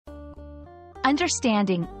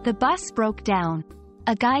Understanding, the bus broke down.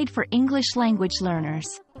 A guide for English language learners.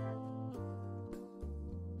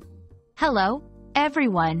 Hello,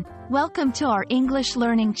 everyone. Welcome to our English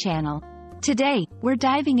learning channel. Today, we're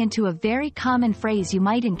diving into a very common phrase you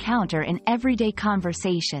might encounter in everyday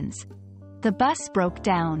conversations. The bus broke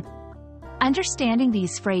down. Understanding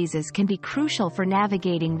these phrases can be crucial for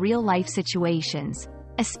navigating real-life situations,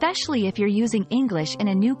 especially if you're using English in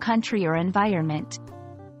a new country or environment.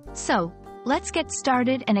 So, let's get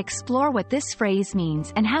started and explore what this phrase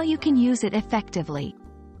means and how you can use it effectively.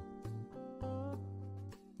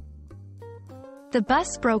 The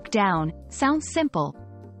bus broke down sounds simple,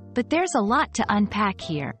 but there's a lot to unpack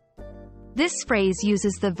here. This phrase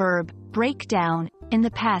uses the verb break down in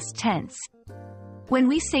the past tense. When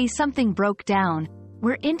we say something broke down,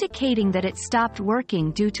 we're indicating that it stopped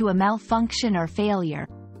working due to a malfunction or failure.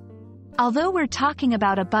 Although we're talking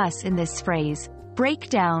about a bus in this phrase,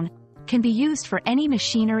 breakdown can be used for any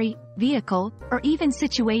machinery, vehicle, or even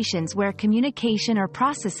situations where communication or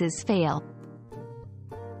processes fail.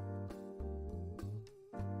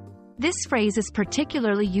 This phrase is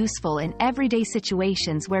particularly useful in everyday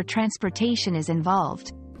situations where transportation is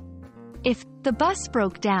involved. If the bus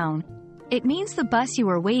broke down, it means the bus you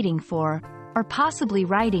were waiting for, or possibly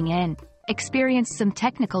riding in, experienced some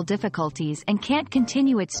technical difficulties and can't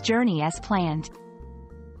continue its journey as planned.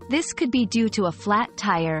 This could be due to a flat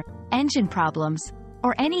tire, engine problems,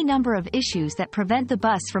 or any number of issues that prevent the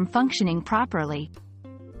bus from functioning properly.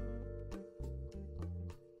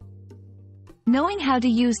 Knowing how to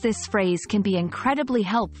use this phrase can be incredibly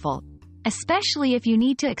helpful, especially if you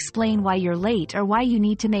need to explain why you're late or why you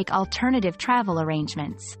need to make alternative travel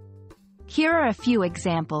arrangements. Here are a few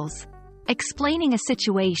examples. Explaining a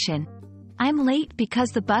situation. I'm late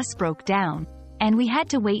because the bus broke down, and we had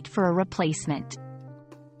to wait for a replacement.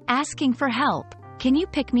 Asking for help. Can you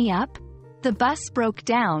pick me up? The bus broke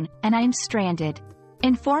down, and I'm stranded.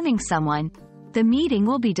 Informing someone. The meeting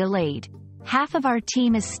will be delayed. Half of our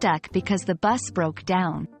team is stuck because the bus broke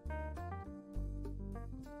down.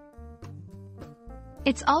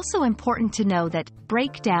 It's also important to know that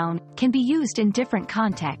breakdown can be used in different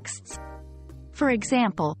contexts. For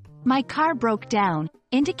example, my car broke down,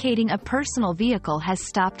 indicating a personal vehicle has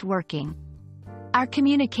stopped working. Our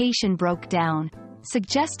communication broke down,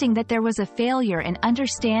 suggesting that there was a failure in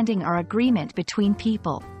understanding or agreement between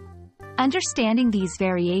people. Understanding these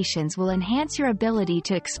variations will enhance your ability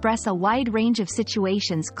to express a wide range of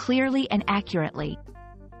situations clearly and accurately.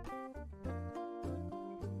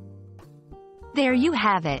 There you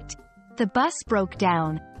have it. The bus broke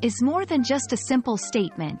down is more than just a simple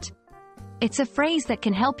statement. It's a phrase that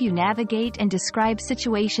can help you navigate and describe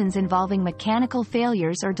situations involving mechanical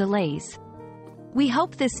failures or delays. We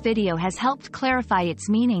hope this video has helped clarify its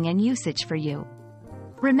meaning and usage for you.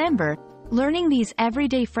 Remember, learning these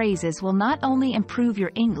everyday phrases will not only improve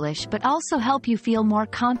your English but also help you feel more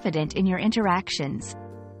confident in your interactions.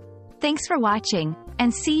 Thanks for watching,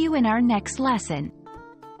 and see you in our next lesson.